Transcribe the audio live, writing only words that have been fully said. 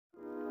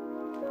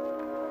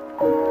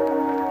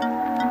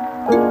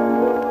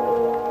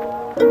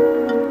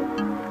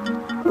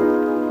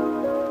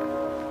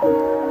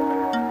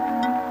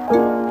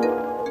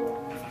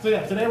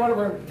today what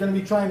we're going to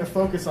be trying to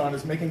focus on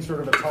is making sort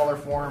of a taller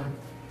form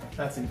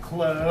that's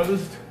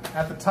enclosed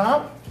at the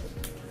top.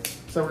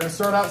 So we're going to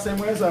start out same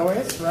way as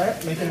always, right?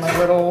 Making my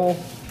little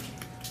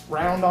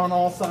round on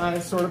all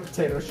sides sort of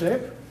potato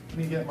shape. Let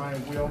me get my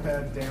wheel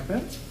head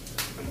dampened.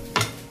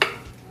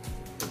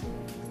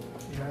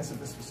 Be nice if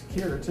this was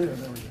secure too.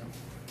 There we go.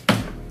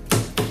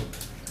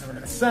 And we're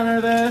going to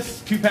center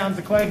this. 2 pounds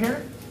of clay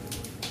here.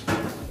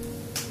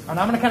 And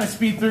I'm going to kind of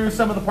speed through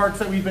some of the parts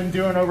that we've been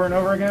doing over and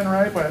over again,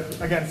 right?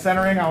 But again,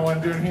 centering, all I'm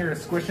doing here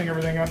is squishing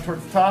everything up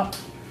towards the top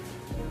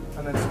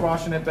and then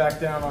squashing it back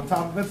down on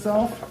top of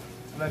itself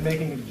and then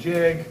making a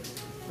jig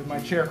with my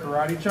chair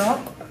karate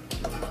chop.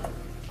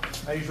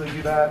 I usually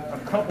do that a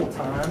couple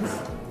times.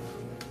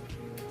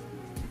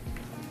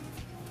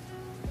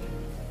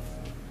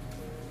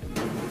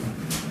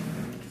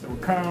 So we're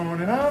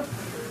coning it up,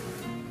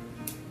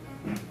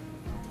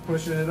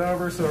 pushing it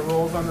over so it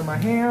rolls under my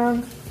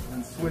hand.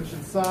 And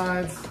switching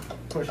sides,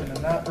 pushing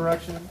in that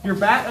direction. Your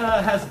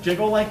bat has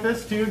jiggle like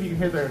this too. You can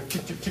hear the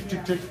chick, chick, chick,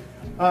 chick, chick.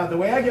 The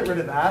way I get rid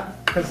of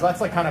that, because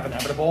that's like kind of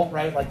inevitable,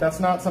 right? Like that's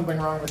not something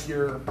wrong with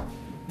your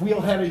wheel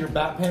head or your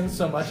bat pin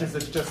so much as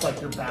it's just like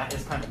your bat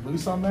is kind of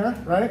loose on there,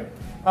 right?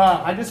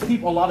 I just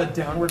keep a lot of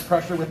downward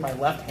pressure with my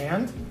left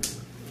hand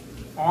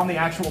on the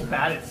actual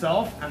bat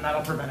itself, and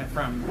that'll prevent it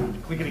from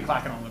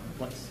clickety-clacking all over the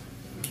place.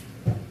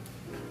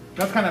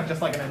 That's kind of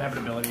just like an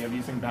inevitability of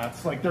using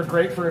bats. Like they're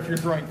great for if you're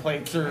throwing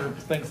plates or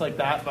things like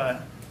that,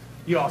 but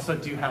you also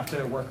do have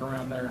to work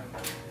around their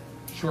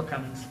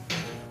shortcomings.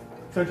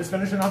 So just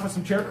finishing off with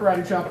some chair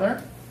karate chop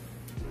there.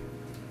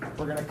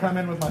 We're gonna come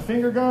in with my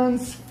finger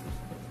guns.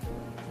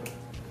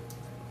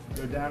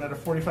 Go down at a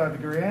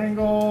 45-degree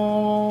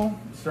angle.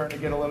 I'm starting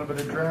to get a little bit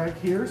of drag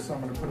here, so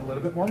I'm gonna put a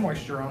little bit more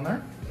moisture on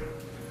there.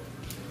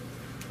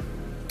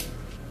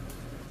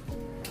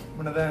 I'm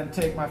gonna then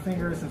take my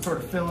fingers and sort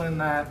of fill in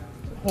that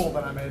hole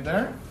that I made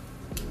there.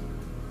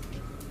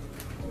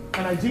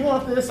 And I do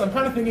want this, I'm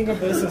kind of thinking of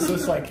this as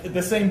just like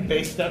the same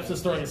base steps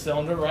as throwing a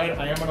cylinder, right?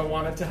 I am going to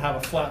want it to have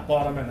a flat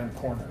bottom and then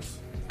corners.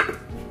 So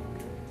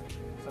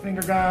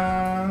finger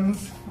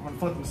guns, I'm going to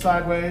flip them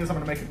sideways, I'm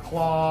going to make a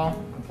claw,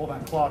 and pull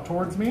that claw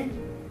towards me.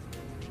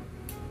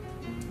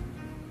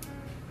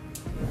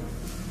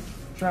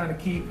 Trying to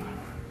keep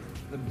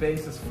the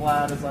base as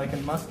flat as I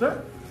can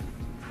muster.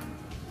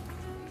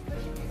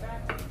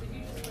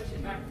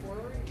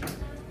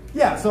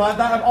 Yeah, so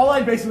all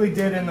I basically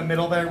did in the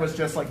middle there was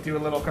just like do a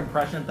little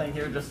compression thing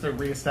here just to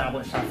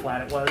reestablish how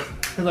flat it was,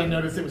 because I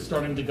noticed it was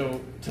starting to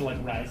go to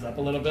like rise up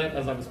a little bit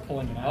as I was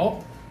pulling it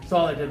out. So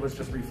all I did was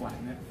just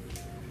reflatten it.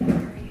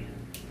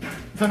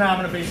 So now I'm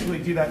going to basically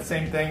do that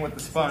same thing with the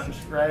sponge,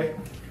 right?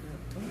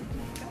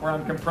 Where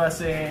I'm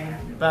compressing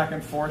back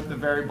and forth the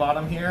very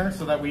bottom here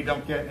so that we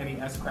don't get any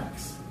S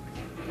cracks.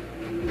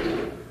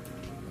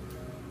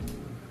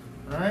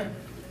 All right.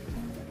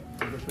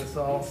 Get this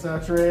all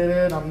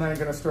saturated. I'm then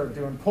going to start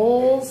doing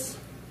pulls.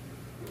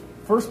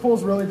 First pull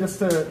is really just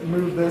to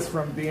move this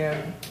from being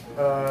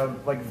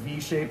like V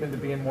shape into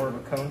being more of a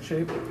cone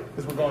shape,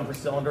 because we're going for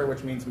cylinder,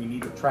 which means we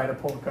need to try to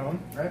pull a cone,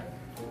 right?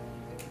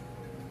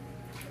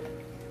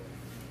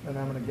 And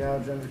I'm going to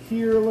gouge under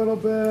here a little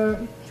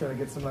bit, try to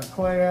get some of that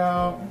clay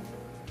out.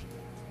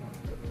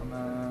 And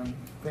then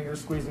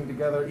fingers squeezing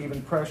together,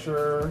 even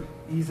pressure,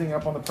 easing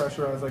up on the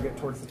pressure as I get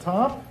towards the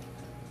top.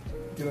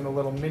 Doing a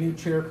little mini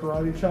chair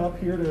karate chop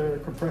here to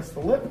compress the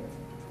lip.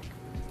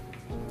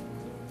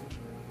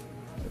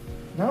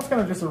 Now it's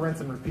kind of just a rinse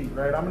and repeat,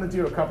 right? I'm going to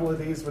do a couple of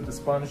these with the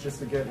sponge just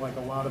to get like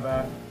a lot of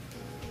that,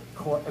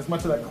 as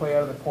much of that clay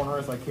out of the corner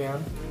as I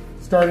can.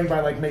 Starting by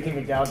like making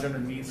a gouge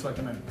underneath so I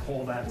can then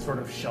pull that sort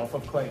of shelf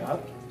of clay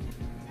up.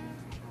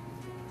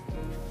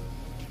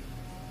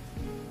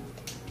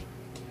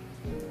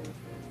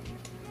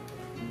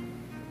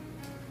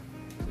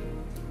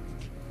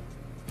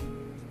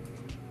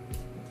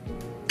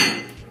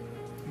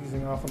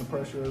 Off on the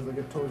pressure as I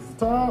get towards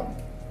the top.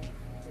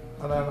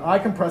 And then I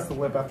compress the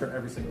lip after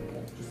every single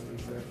pull, just to be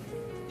safe.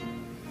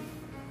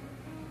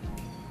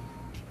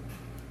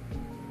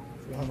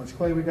 See how much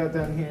clay we got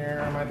down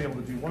here. I might be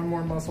able to do one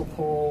more muscle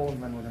pull,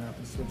 and then we're going to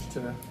have to switch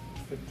to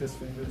just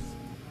fingers.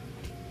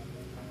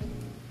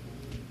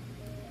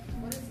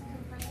 What does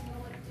compressing the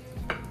lip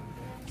do?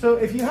 So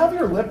if you have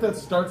your lip that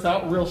starts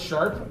out real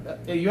sharp,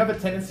 you have a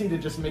tendency to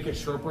just make it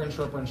sharper and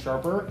sharper and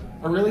sharper.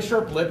 A really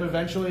sharp lip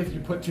eventually, if you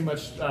put too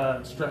much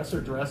stress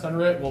or duress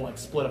under it, will like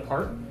split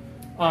apart.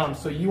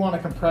 So you want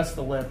to compress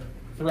the lip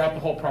throughout the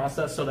whole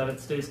process so that it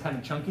stays kind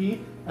of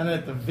chunky, and then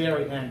at the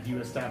very end you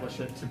establish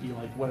it to be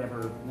like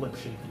whatever lip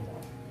shape you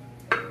want.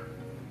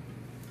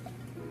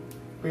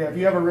 But yeah, if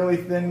you have a really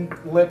thin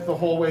lip the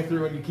whole way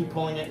through and you keep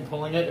pulling it and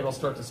pulling it, it'll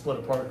start to split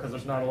apart because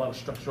there's not a lot of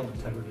structural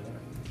integrity there.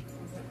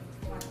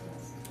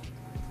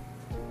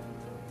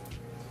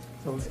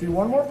 So let's do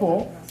one more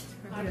pull.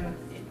 Yeah.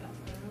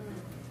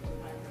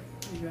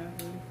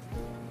 Exactly.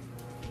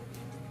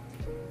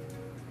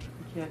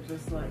 You can't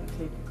just like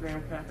take the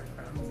graham cracker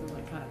crumbs and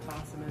like kind of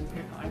toss them into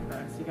the pie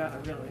press. You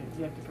have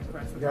to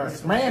compress them. You gotta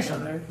smash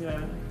them.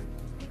 Yeah.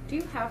 Do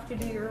you have to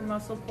do your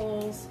muscle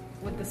pulls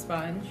with the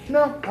sponge?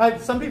 No,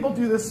 some people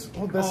do this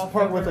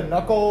part with a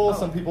knuckle.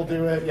 Some people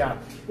do it, yeah.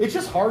 It's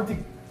just hard to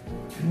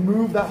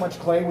move that much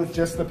clay with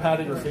just the pad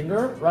of your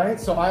finger, right?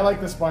 So I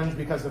like the sponge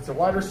because it's a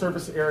wider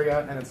surface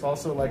area and it's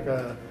also like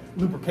a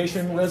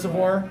lubrication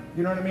reservoir,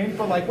 you know what I mean?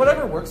 But like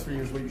whatever works for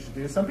you is what you should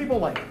do. Some people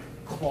like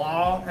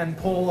claw and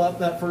pull up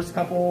that first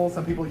couple.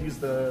 Some people use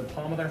the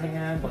palm of their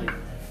hand. Like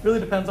really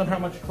depends on how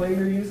much clay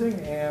you're using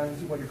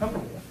and what you're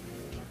comfortable with.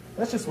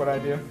 That's just what I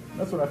do.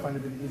 That's what I find to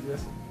be the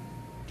easiest.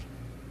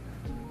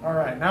 All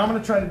right, now I'm going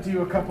to try to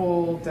do a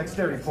couple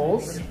dexterity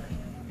pulls.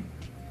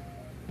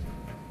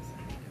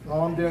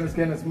 All I'm doing is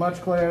getting as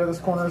much clay out of this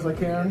corner as I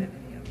can.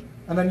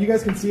 And then you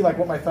guys can see like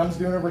what my thumb's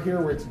doing over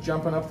here where it's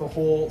jumping up the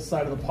whole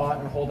side of the pot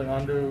and holding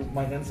onto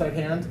my inside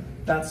hand.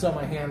 That's so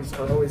my hands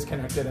are always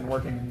connected and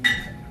working in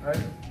unison, right?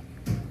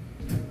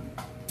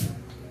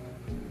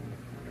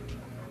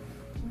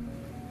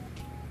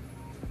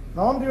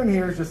 All I'm doing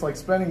here is just like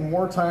spending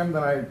more time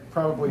than I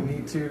probably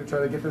need to try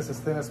to get this as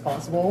thin as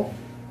possible,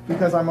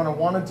 because I'm going to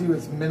want to do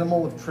as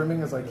minimal of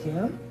trimming as I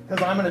can,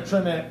 because I'm going to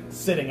trim it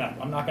sitting up.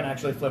 I'm not going to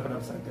actually flip it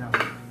upside down,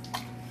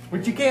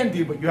 which you can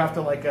do, but you have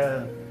to like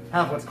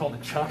have what's called a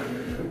chuck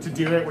to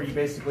do it, where you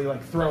basically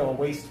like throw a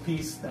waist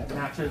piece that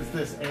matches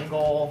this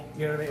angle.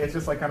 You know what I mean? It's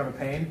just like kind of a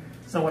pain.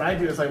 So what I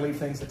do is I leave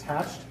things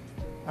attached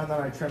and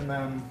then I trim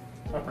them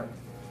upright,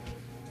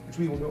 which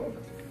we will go over.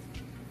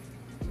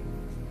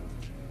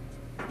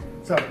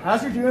 So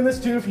as you're doing this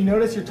too, if you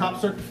notice your top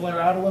start to flare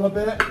out a little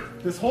bit,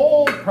 this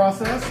whole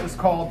process is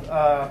called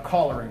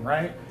collaring,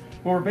 right?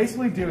 What we're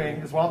basically doing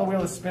is while the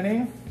wheel is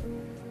spinning,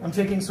 I'm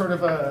taking sort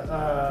of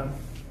a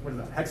what is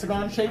that,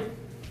 hexagon shape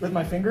with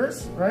my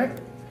fingers, right?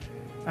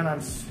 And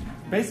I'm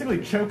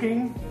basically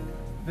choking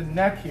the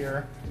neck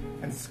here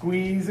and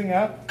squeezing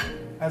up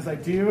as I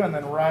do, and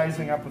then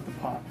rising up with the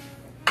pot.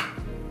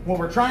 What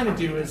we're trying to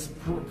do is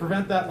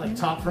prevent that like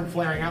top from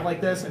flaring out like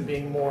this and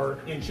being more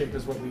in shape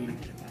is what we,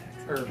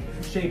 or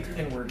shaped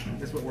inward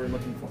is what we're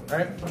looking for,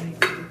 right?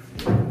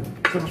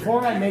 So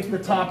before I make the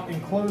top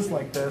enclosed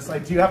like this, I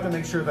do have to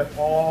make sure that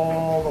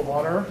all the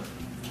water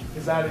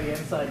is out of the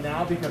inside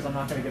now, because I'm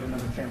not going to get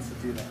another chance to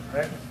do that,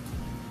 right?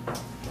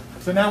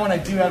 So now when I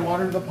do add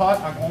water to the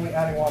pot, I'm only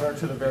adding water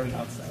to the very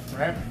outside,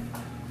 right?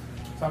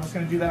 So I'm just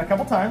going to do that a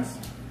couple times.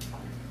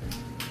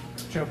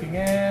 Choking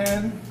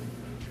in.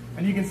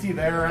 And you can see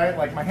there, right?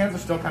 Like my hands are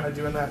still kind of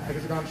doing that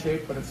hexagon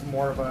shape, but it's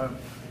more of a,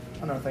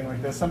 another thing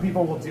like this. Some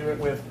people will do it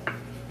with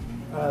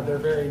their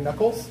very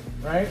knuckles,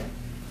 right?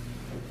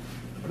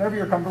 Whatever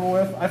you're comfortable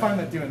with. I find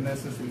that doing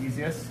this is the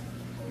easiest,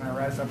 and I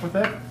rise up with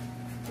it.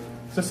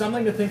 So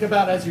something to think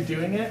about as you're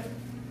doing it,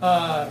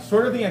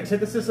 sort of the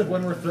antithesis of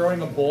when we're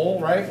throwing a bowl,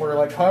 right? Where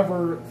like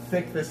however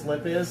thick this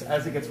lip is,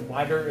 as it gets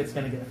wider, it's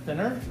going to get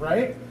thinner,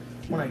 right?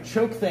 When I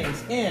choke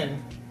things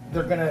in,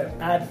 they're going to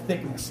add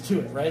thickness to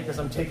it, right? Because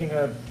I'm taking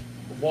a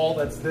wall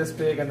that's this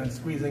big and then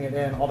squeezing it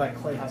in. All that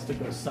clay has to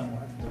go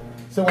somewhere.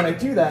 So when I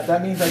do that,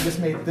 that means I just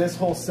made this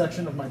whole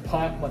section of my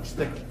pot much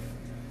thicker.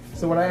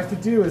 So what I have to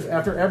do is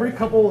after every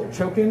couple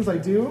choke-ins I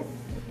do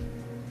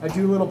a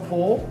little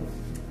pull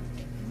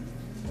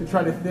to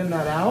try to thin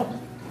that out.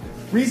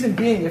 Reason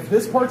being, if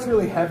this part's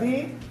really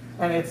heavy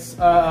and it's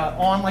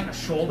on like a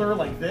shoulder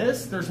like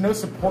this, there's no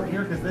support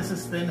here because this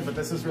is thin, but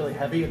this is really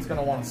heavy. It's going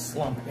to want to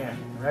slump in,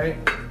 right?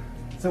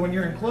 So when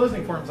you're in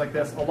closing forms like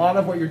this, a lot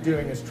of what you're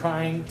doing is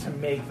trying to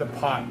make the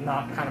pot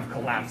not kind of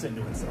collapse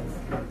into itself.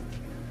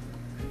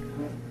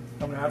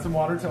 I'm going to add some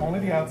water to only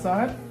the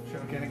outside.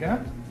 Choke in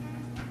again.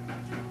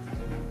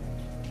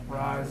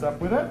 Rise up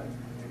with it.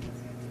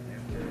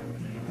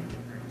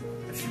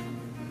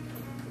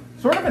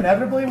 Sort of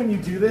inevitably when you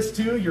do this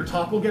too, your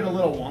top will get a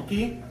little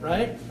wonky,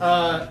 right?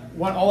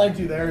 All I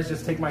do there is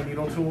just take my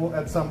needle tool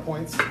at some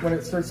points when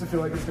it starts to feel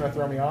like it's going to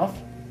throw me off.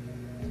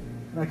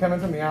 And I come in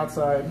from the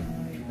outside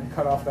and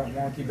cut off that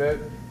wonky bit.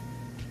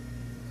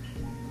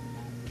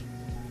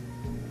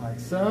 Like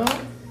so.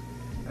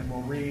 And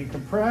we'll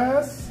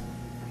recompress.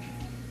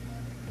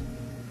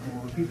 And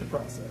we'll repeat the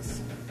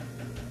process.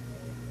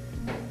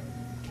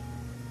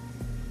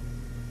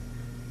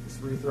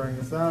 Just rethrowing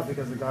this out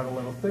because it got a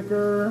little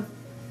thicker.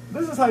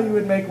 This is how you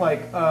would make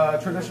like a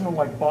traditional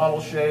like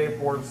bottle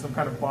shape or some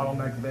kind of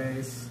bottleneck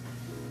vase,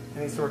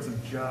 any sorts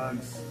of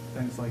jugs,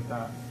 things like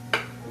that.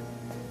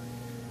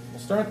 We'll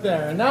start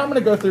there, and now I'm going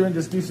to go through and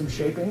just do some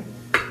shaping.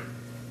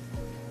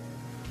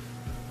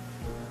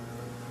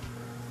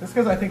 Just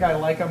because I think I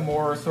like a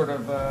more sort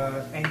of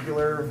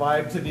angular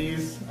vibe to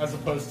these as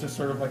opposed to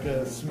sort of like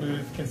a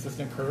smooth,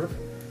 consistent curve.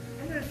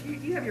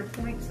 You have your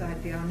point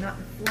side down, not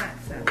the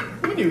flat side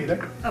down. We can do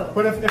either. Oh.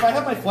 But if I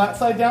have my flat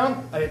side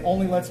down, it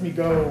only lets me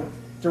go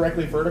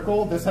directly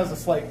vertical. This has a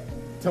slight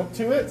tilt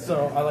to it,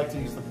 so I like to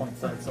use the point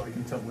side so I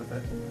can tilt with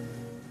it.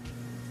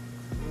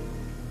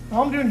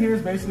 All I'm doing here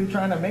is basically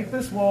trying to make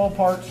this wall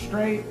part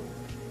straight,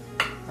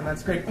 and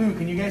that's great. Ooh,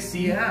 can you guys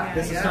see? Yeah,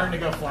 this is starting to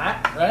go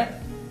flat, right?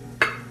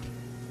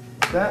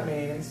 That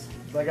means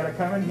I gotta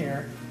come in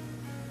here.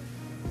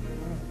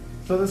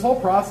 So this whole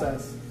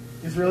process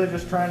is really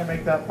just trying to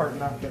make that part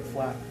not get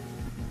flat.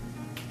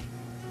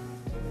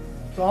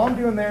 So all I'm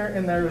doing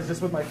in there is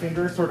just with my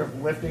fingers sort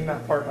of lifting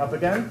that part up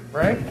again,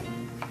 right?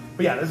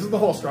 But yeah, this is the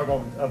whole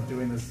struggle of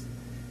doing this.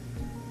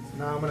 So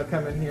now I'm gonna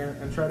come in here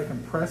and try to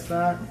compress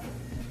that.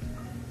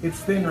 It's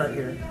thin right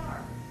here.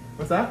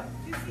 What's that?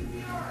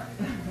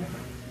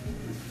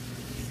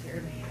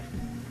 Scared me.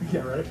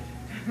 Yeah, right?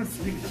 I was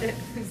like, shit,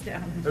 who's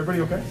down?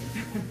 Everybody okay?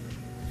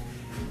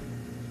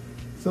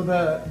 So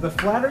the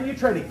flatter you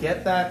try to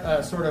get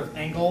that sort of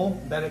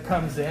angle that it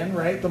comes in,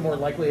 right, the more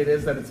likely it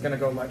is that it's going to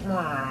go like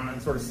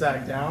and sort of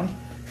sag down.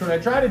 So what I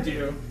try to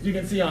do, as you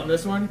can see on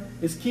this one,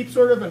 is keep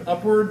sort of an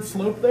upward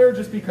slope there,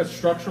 just because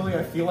structurally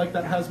I feel like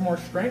that has more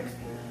strength,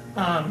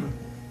 and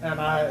then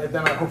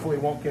I hopefully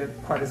won't get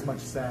quite as much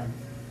sag.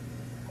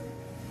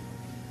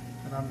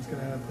 And I'm just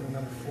going to put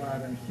another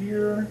flat in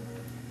here.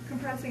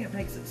 Compressing it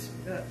makes it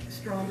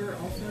stronger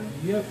also.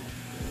 Yep.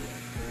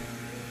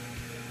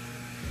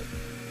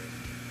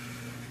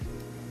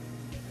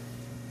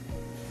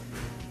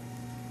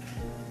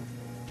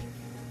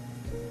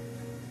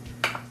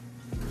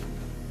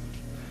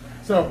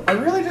 So I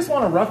really just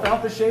want to rough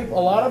out the shape. A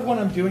lot of when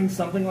I'm doing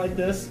something like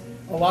this,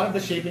 a lot of the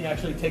shaping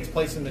actually takes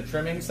place in the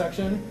trimming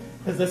section,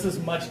 because this is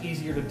much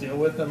easier to deal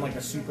with than like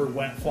a super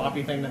wet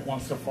floppy thing that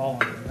wants to fall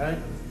on you, right?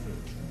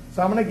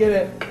 So I'm going to get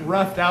it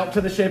roughed out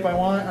to the shape I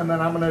want, and then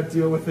I'm going to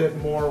deal with it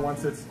more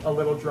once it's a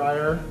little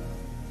drier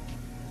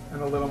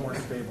and a little more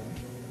stable.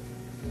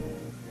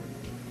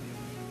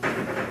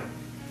 I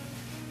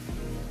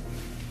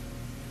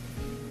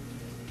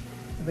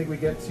think we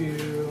get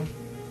to,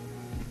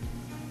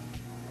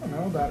 I don't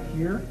know, about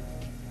here.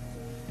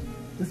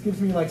 This gives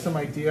me like some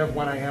idea of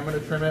when I am going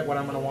to trim it, what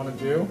I'm going to want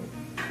to do.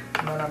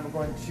 And then I'm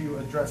going to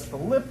address the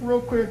lip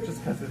real quick, just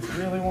because it's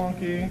really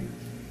wonky.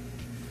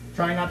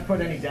 Trying not to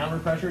put any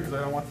downward pressure because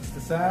I don't want this to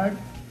sag.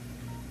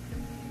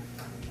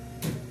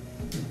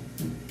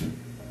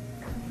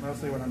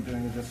 Mostly what I'm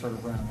doing is just sort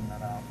of rounding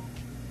that out.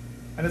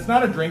 And it's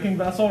not a drinking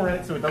vessel,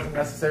 right? So it doesn't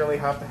necessarily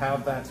have to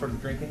have that sort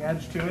of drinking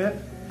edge to it.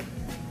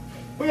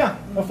 But yeah,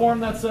 a form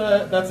that's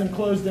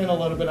enclosed in a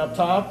little bit up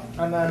top.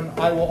 And then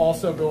I will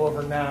also go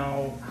over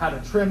now how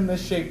to trim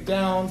this shape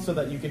down so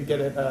that you can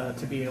get it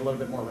to be a little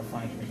bit more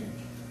refined again.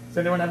 Does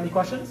anyone have any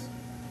questions?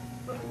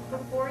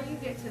 Before you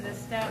get to this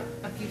step,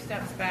 a few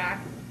steps back,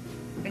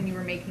 and you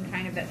were making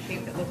kind of that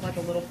shape that looked like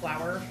a little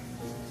flower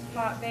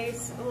pot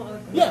base, a little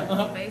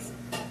base.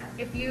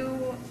 If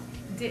you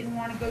didn't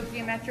want to go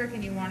geometric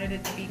and you wanted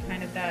it to be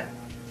kind of that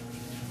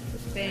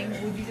thing,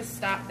 would you just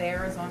stop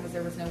there as long as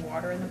there was no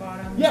water in the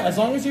bottom? Yeah, as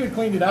long as you had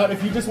cleaned it out.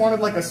 If you just wanted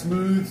like a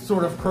smooth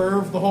sort of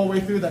curve the whole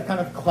way through, that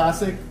kind of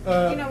classic... you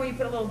know, where you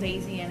put a little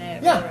daisy in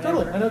it. Yeah,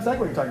 totally. I know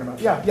exactly what you're talking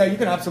about. Yeah, you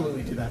can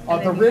absolutely do that.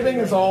 The ribbing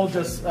is all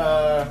just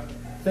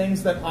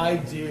things that I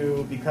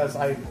do because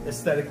I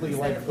aesthetically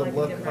like the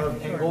look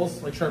of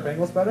angles, like sharp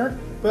angles better.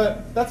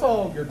 But that's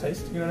all your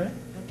taste, you know what I mean?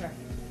 Okay.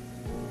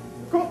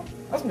 Cool.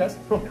 Awesome, guys.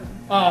 Cool.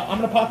 I'm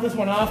going to pop this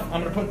one off.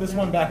 I'm going to put this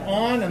one back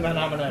on, and then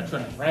I'm going to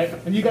trim it, right?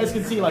 And you guys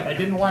can see, like, I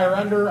didn't wire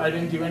under. I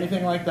didn't do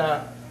anything like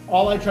that.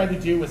 All I tried to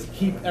do was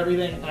keep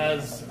everything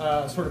as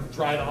sort of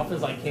dried off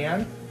as I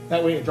can.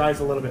 That way it dries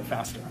a little bit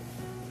faster.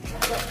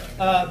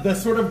 The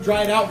sort of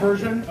dried out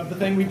version of the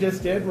thing we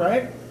just did,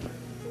 right?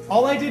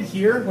 All I did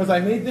here was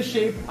I made the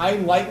shape. I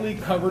lightly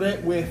covered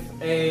it with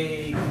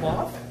a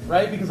cloth,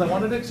 right? Because I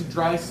wanted it to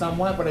dry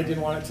somewhat, but I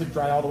didn't want it to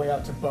dry all the way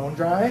out to bone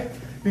dry.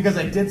 Because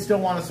I did still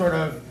want to sort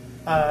of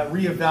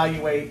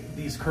reevaluate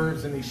these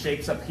curves and these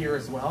shapes up here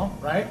as well,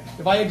 right?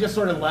 If I had just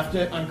sort of left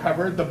it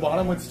uncovered, the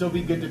bottom would still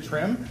be good to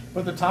trim,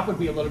 but the top would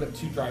be a little bit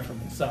too dry for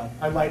me. So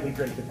I lightly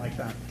draped it like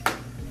that.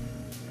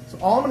 So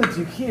all I'm going to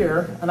do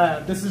here,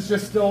 and this is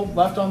just still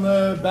left on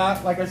the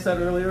back, like I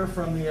said earlier,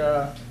 from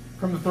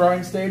the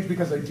throwing stage,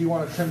 because I do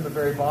want to trim the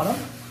very bottom.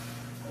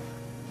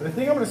 But I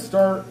think I'm going to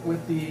start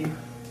with the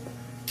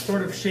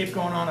sort of shape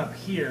going on up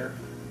here,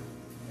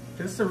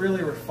 just to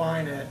really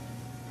refine it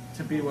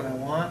to be what I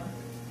want.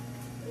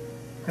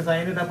 Because I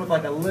ended up with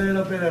like a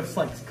little bit of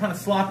like kind of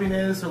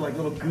sloppiness or like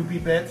little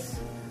goopy bits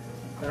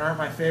that aren't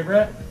my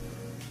favorite.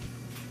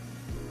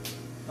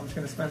 I'm just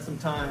going to spend some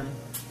time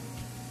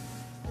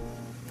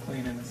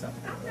cleaning this up.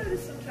 I've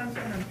noticed sometimes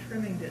when I'm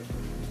trimming it,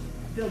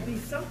 there'll be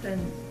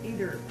something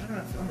either, I don't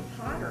know, it's on the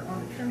pot or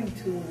on the trimming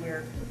tool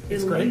where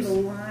it'll leave a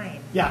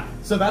line. Yeah,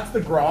 so that's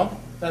the grog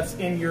that's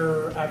in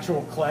your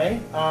actual clay.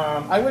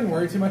 I wouldn't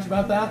worry too much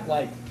about that.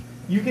 Like,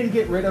 you can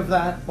get rid of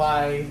that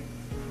by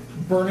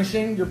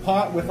burnishing your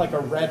pot with like a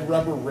red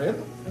rubber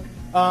rib.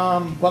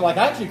 But like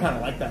I actually kind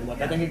of like that look.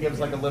 I think it gives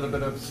like a little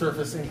bit of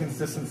surface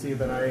inconsistency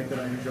that I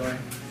enjoy.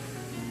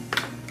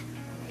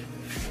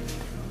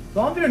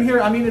 So all I'm doing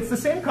here, I mean, it's the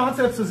same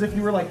concepts as if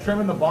you were like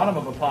trimming the bottom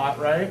of a pot,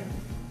 right?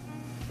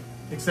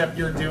 Except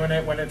you're doing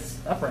it when it's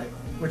upright,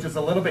 which is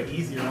a little bit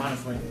easier,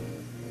 honestly.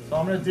 So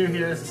all I'm going to do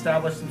here is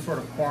establish some sort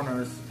of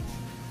corners,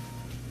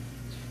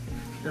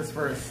 just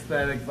for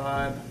aesthetic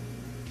vibe.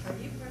 Are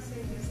you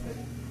pressing just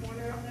the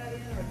corner of that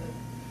in, or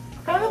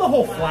the kind of the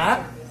whole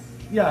flat?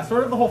 surface? Yeah,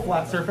 sort of the whole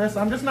flat surface.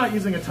 I'm just not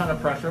using a ton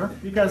of pressure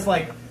because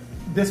like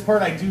this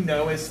part I do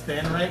know is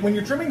thin, right? When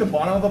you're trimming the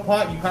bottom of a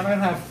pot, you kind of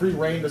have free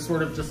reign to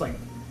sort of just like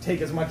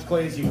take as much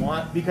clay as you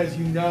want, because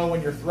you know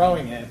when you're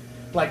throwing it,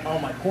 like, oh,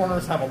 my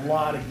corners have a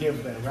lot of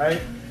give there,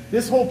 right?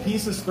 This whole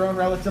piece is thrown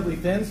relatively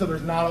thin, so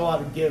there's not a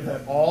lot of give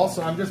at all,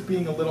 so I'm just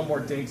being a little more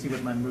dainty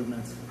with my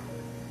movements.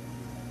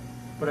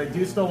 But I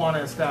do still want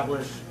to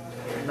establish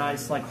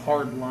nice, like,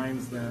 hard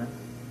lines there.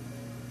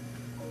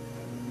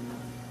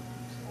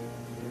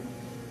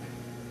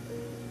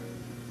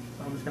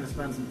 So I'm just going to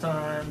spend some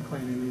time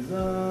cleaning these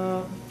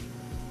up.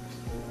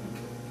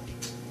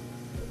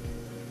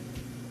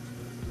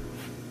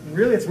 And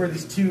really, it's where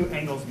these two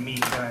angles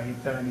meet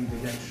that I need to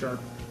get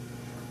sharp.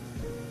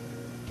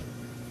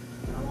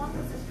 How long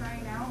was this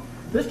drying out?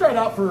 This dried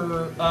out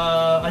for,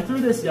 I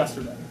threw this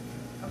yesterday.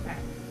 Okay.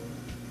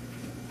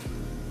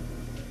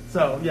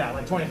 So, yeah,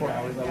 like 24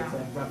 hours, I would say,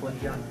 roughly,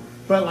 yeah.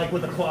 But, like,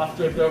 with a cloth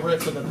draped over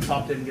it so that the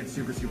top didn't get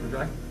super, super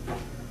dry.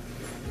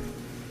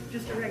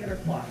 Just a regular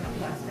cloth, not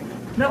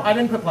plastic. No, I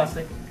didn't put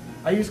plastic.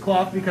 I use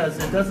cloth because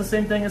it does the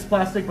same thing as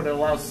plastic, but it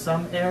allows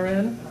some air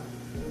in,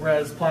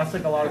 whereas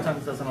plastic a lot of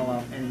times doesn't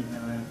allow any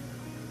air in.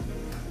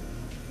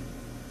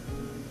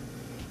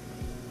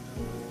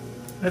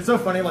 It's so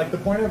funny, like, the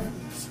point of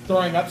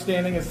throwing up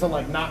standing is to,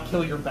 like, not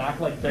kill your back,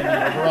 like,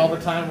 bending over all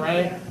the time,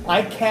 right?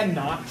 I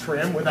cannot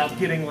trim without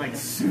getting, like,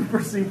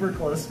 super, super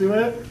close to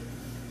it.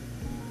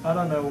 I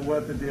don't know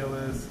what the deal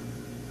is.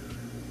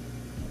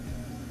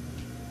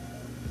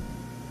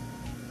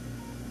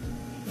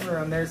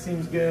 Around there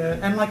seems good.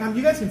 And, like,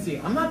 you guys can see,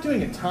 I'm not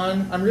doing a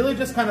ton. I'm really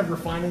just kind of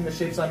refining the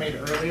shapes I made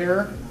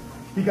earlier,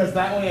 because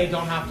that way I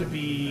don't have to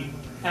be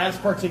as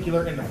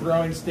particular in the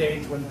throwing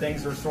stage when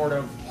things are sort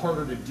of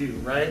harder to do,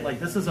 right?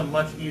 Like, this is a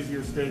much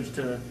easier stage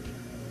to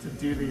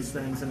do these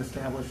things and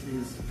establish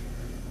these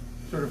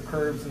sort of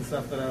curves and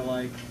stuff that I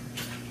like,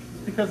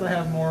 because I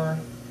have more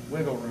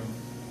wiggle room.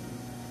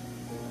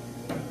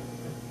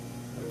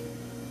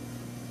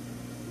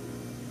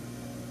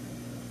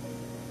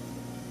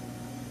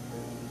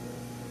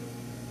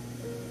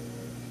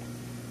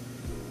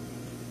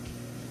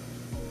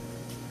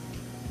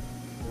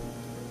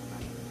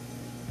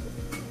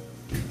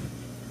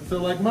 So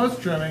like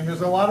most trimming,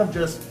 there's a lot of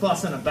just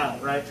fussing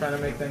about, right? Trying to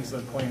make things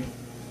look clean.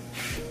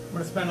 I'm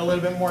gonna spend a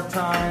little bit more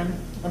time.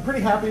 I'm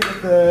pretty happy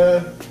with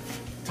the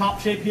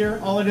top shape here.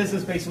 All it is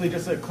basically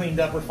just a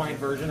cleaned up, refined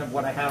version of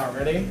what I had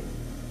already.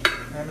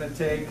 I'm gonna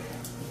take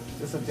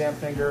just a damp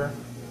finger,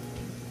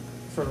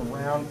 sort of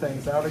round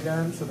things out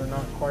again so they're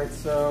not quite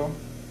so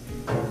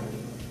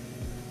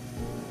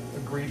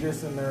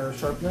egregious in their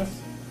sharpness.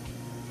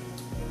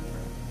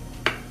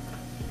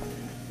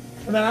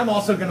 And then I'm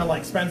also gonna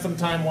like spend some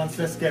time once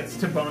this gets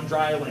to bone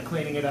dry, like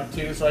cleaning it up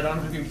too, so I don't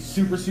have to be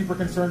super, super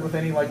concerned with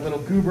any like little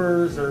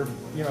goobers or,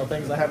 you know,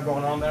 things I have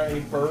going on there,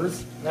 any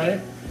burrs,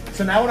 right?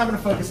 So now what I'm gonna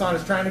focus on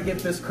is trying to get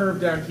this curve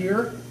down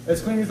here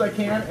as clean as I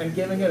can and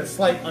giving it a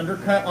slight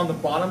undercut on the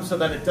bottom so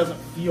that it doesn't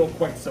feel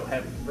quite so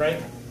heavy,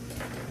 right?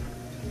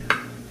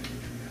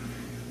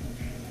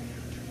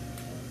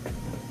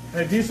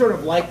 And I do sort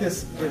of like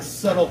this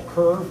subtle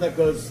curve that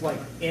goes like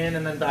in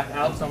and then back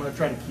out, so I'm gonna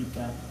try to keep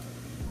that.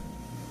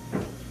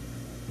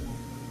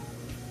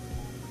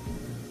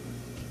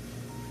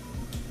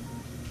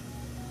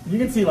 You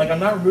can see, like, I'm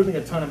not removing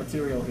a ton of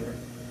material here.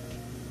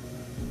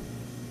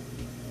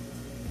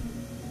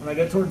 When I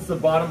get towards the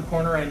bottom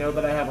corner, I know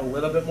that I have a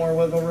little bit more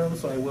wiggle room,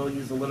 so I will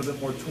use a little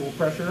bit more tool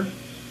pressure.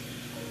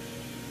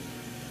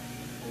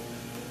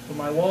 But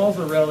my walls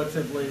are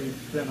relatively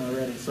thin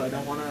already, so I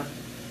don't want to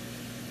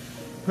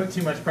put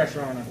too much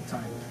pressure on at the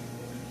time.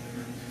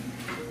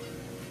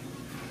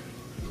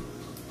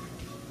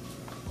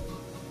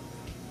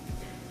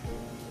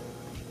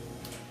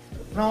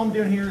 And all I'm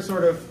doing here is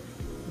sort of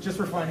just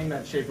refining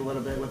that shape a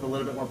little bit with a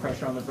little bit more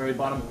pressure on the very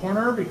bottom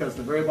corner, because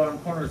the very bottom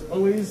corner is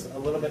always a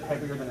little bit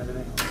heavier than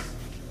everything else.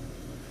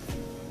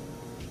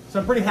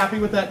 So I'm pretty happy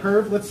with that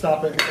curve. Let's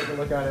stop it and take a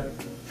look at it.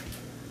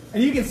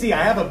 And you can see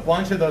I have a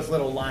bunch of those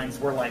little lines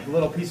where like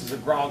little pieces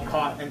of grog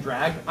caught and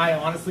dragged. I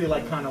honestly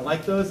kind of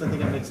like those. I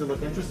think it makes it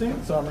look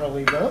interesting, so I'm going to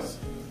leave those.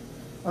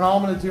 And all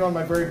I'm going to do on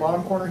my very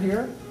bottom corner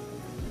here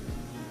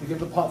to give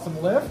the pot some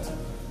lift.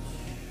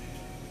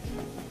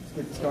 Let's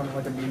get this going at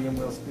like a medium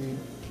wheel speed.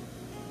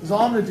 So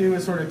all I'm going to do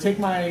is sort of take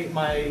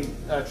my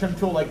trim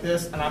tool like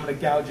this, and I'm going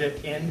to gouge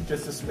it in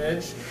just a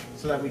smidge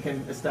so that we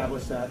can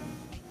establish that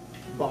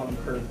bottom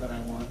curve that I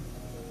want.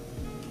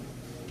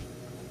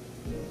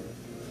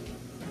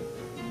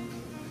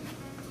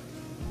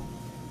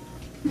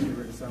 Get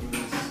rid of some of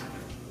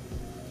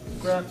these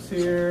scraps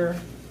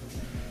here.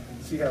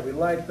 See how we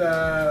like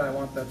that. I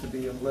want that to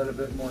be a little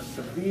bit more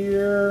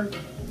severe.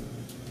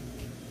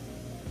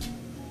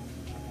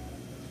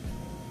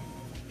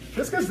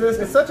 Just because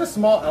it's such a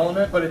small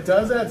element, but it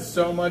does add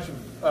so much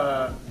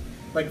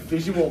like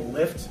visual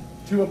lift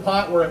to a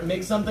pot where it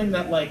makes something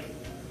that like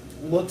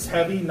looks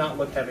heavy not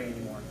look heavy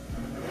anymore.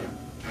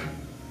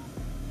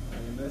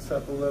 Bring this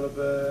up a little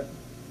bit.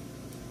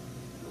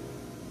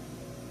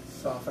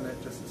 Soften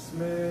it just a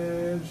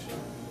smidge.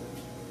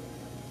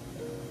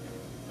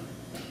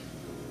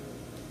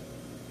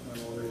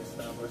 And we'll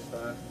reestablish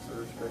that sort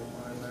of straight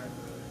line there.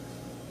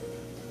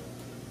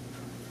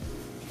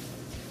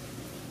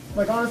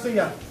 Like honestly,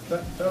 yeah,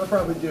 that'll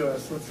probably do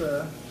us. Let's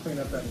clean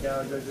up that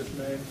gouge I just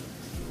made.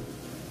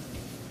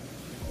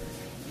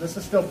 This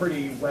is still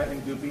pretty wet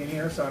and goopy in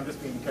here, so I'm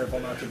just being careful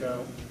not to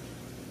go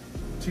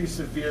too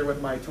severe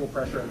with my tool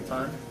pressure at the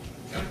time.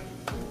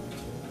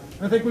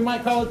 I think we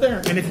might call it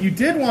there. And if you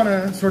did want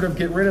to sort of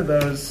get rid of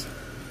those,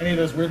 any of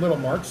those weird little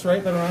marks,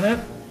 right, that are on it,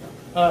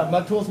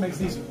 Mud Tools makes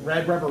these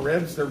red rubber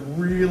ribs. They're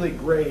really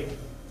great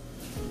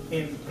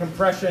in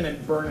compression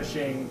and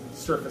burnishing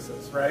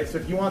surfaces, right? So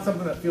if you want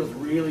something that feels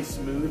really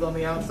smooth on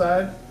the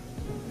outside,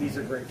 these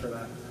are great for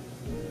that.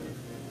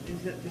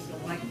 Is it just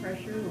a light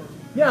pressure or?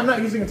 Yeah, I'm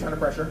not using a ton of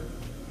pressure.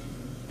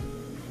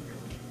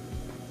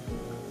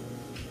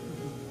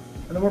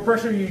 And the more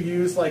pressure you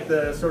use, like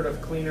the sort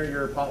of cleaner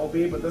your pot will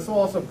be, but this will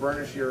also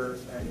burnish your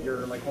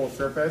like whole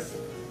surface.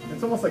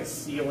 It's almost like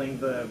sealing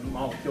the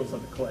molecules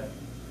of the clay.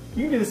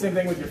 You can do the same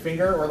thing with your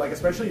finger, or like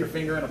especially your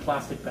finger in a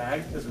plastic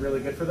bag is really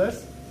good for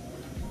this.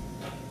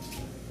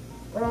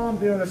 But all I'm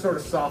doing is sort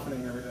of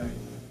softening everything.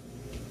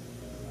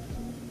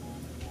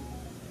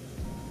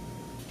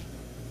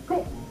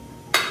 Cool.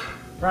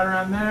 Right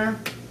around there.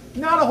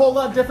 Not a whole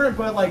lot different,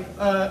 but like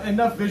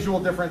enough visual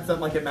difference that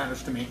like it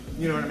matters to me.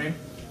 You know what I mean?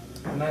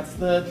 And that's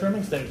the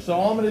trimming stage. So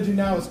all I'm going to do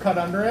now is cut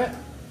under it.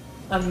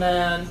 And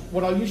then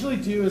what I'll usually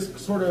do is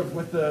sort of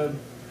with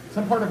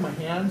some part of my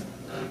hand.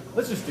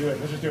 Let's just do it.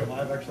 Let's just do it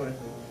live actually.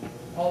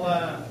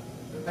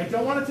 I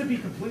don't want it to be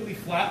completely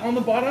flat on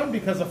the bottom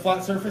because a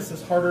flat surface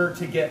is harder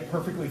to get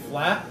perfectly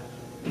flat.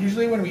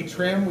 Usually when we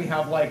trim, we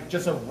have like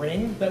just a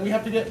ring that we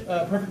have to get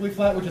perfectly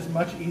flat, which is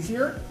much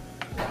easier.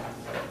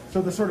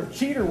 So the sort of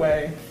cheater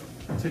way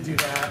to do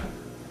that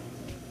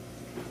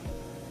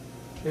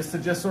is to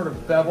just sort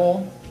of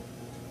bevel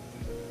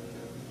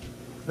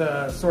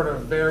the sort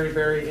of very,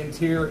 very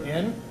interior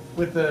in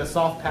with the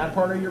soft pad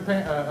part of your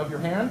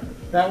hand.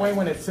 That way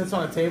when it sits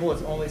on a table,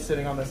 it's only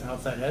sitting on this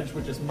outside edge,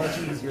 which is much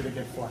easier to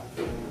get flat.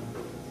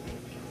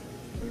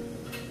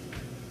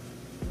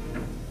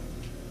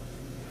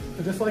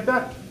 So just like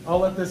that, I'll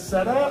let this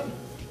set up.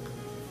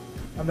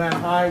 And then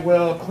I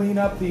will clean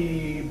up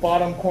the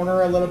bottom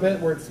corner a little bit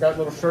where it's got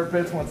little short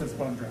bits once it's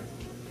bone dry.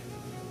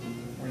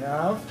 We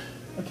have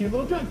a cute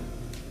little jug.